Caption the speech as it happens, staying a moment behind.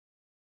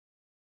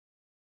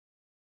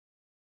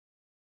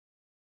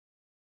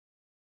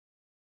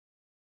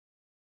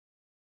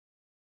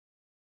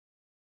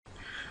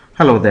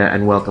Hello there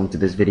and welcome to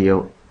this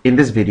video. In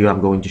this video, I'm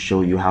going to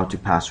show you how to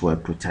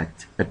password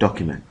protect a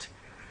document.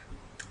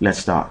 Let's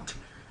start.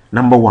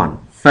 Number one,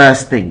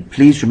 first thing,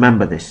 please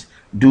remember this.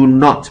 Do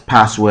not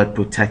password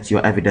protect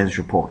your evidence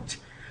report.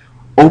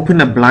 Open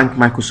a blank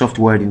Microsoft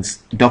Word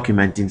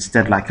document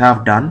instead like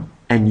I've done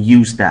and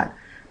use that.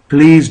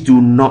 Please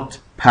do not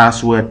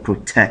password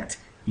protect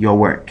your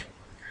work.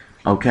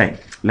 Okay,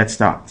 let's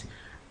start.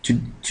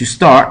 To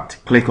start,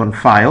 click on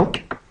File,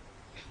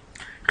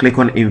 click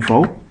on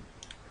Info,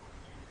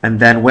 and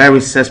then where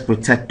it says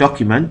Protect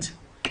Document,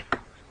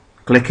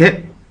 click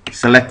it,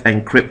 select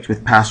Encrypt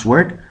with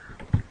Password.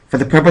 For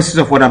the purposes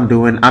of what I'm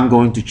doing, I'm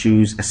going to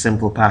choose a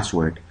simple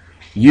password.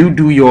 You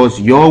do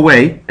yours your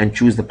way and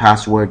choose the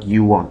password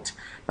you want.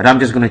 But I'm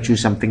just going to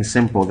choose something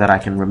simple that I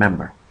can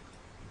remember.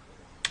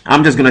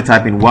 I'm just going to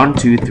type in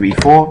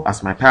 1234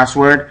 as my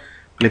password.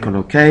 Click on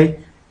OK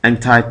and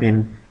type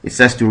in, it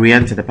says to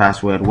re-enter the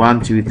password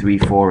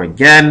 1234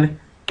 again.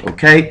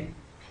 OK.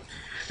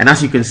 And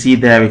as you can see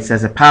there, it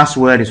says a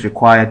password is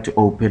required to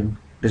open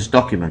this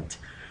document.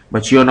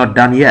 But you're not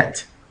done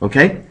yet.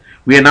 OK.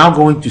 We are now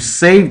going to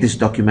save this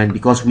document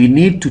because we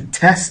need to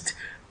test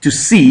to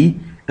see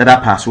that our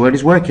password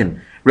is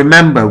working.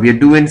 Remember, we are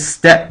doing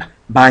step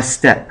by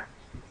step.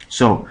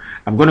 So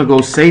I'm going to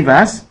go Save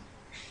As.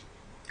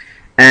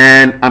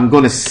 And I'm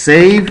going to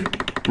save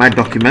my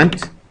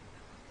document.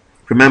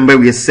 Remember,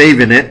 we are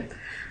saving it.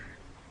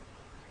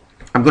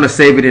 I'm going to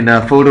save it in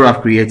a folder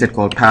I've created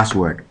called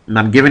Password. And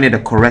I'm giving it a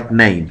correct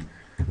name.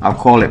 I'll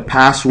call it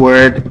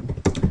Password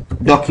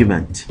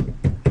Document.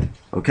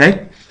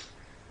 Okay?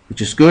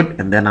 Which is good.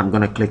 And then I'm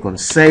going to click on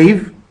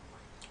Save.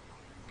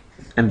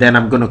 And then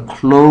I'm going to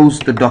close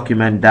the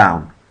document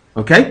down.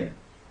 Okay?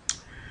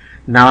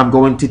 Now I'm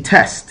going to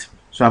test.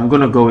 So I'm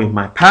going to go in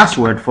my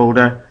Password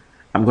folder.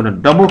 I'm going to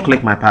double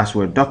click my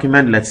password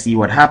document. Let's see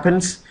what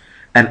happens.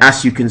 And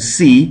as you can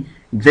see,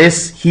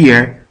 this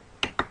here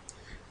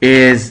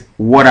is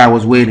what I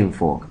was waiting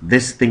for.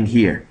 This thing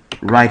here,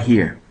 right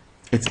here.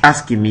 It's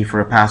asking me for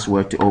a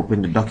password to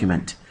open the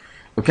document.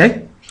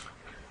 Okay?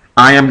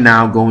 I am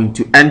now going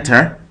to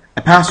enter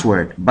a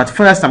password. But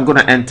first, I'm going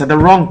to enter the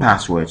wrong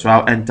password. So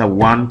I'll enter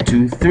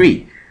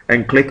 123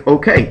 and click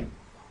OK.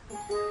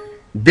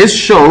 This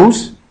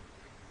shows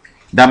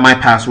that my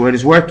password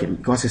is working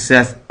because it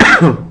says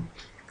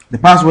the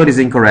password is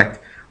incorrect.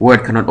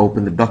 Word cannot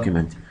open the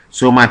document.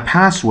 So my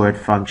password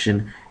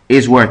function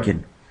is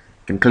working.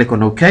 I can click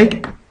on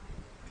OK.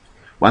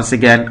 Once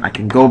again, I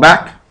can go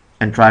back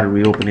and try to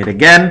reopen it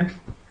again.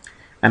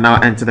 And now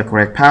enter the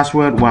correct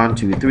password,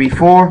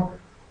 1234.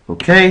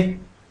 OK.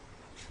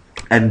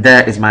 And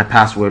there is my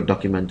password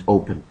document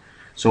open.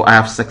 So I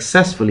have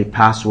successfully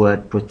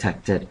password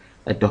protected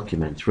a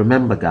document.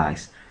 Remember,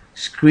 guys,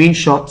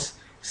 screenshots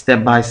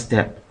step by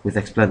step with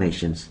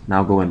explanations.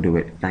 Now go and do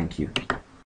it. Thank you.